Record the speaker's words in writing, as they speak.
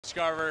Mitch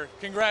Garver,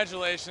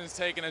 congratulations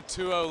taking a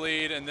 2-0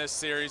 lead in this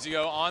series. You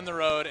go on the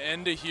road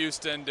into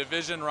Houston,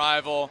 division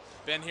rival,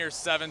 been here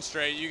 7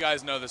 straight. You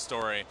guys know the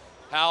story.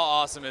 How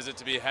awesome is it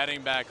to be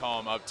heading back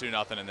home up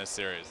 2-0 in this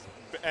series?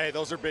 Hey,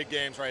 those are big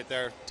games right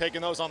there.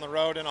 Taking those on the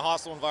road in a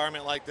hostile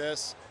environment like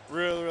this,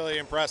 really, really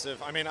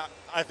impressive. I mean,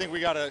 I think we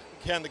got to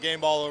hand the game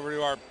ball over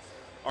to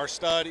our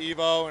stud,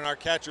 Evo, and our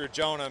catcher,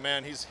 Jonah.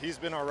 Man, he's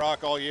been our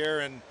rock all year,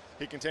 and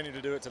he continued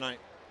to do it tonight.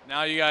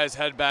 Now you guys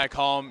head back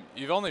home.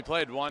 You've only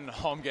played 1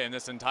 home game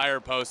this entire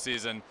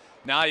postseason.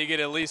 Now you get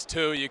at least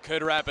 2. You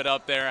could wrap it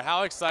up there.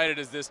 How excited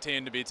is this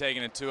team to be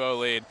taking a 2-0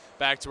 lead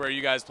back to where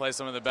you guys play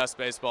some of the best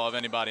baseball of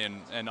anybody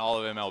in all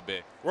of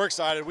MLB? We're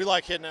excited. We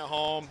like hitting at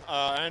home.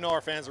 I know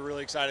our fans are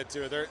really excited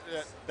too.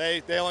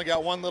 They only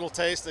got 1 little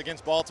taste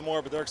against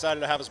Baltimore, but they're excited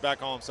to have us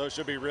back home. So it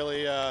should be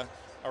really a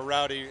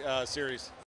rowdy series.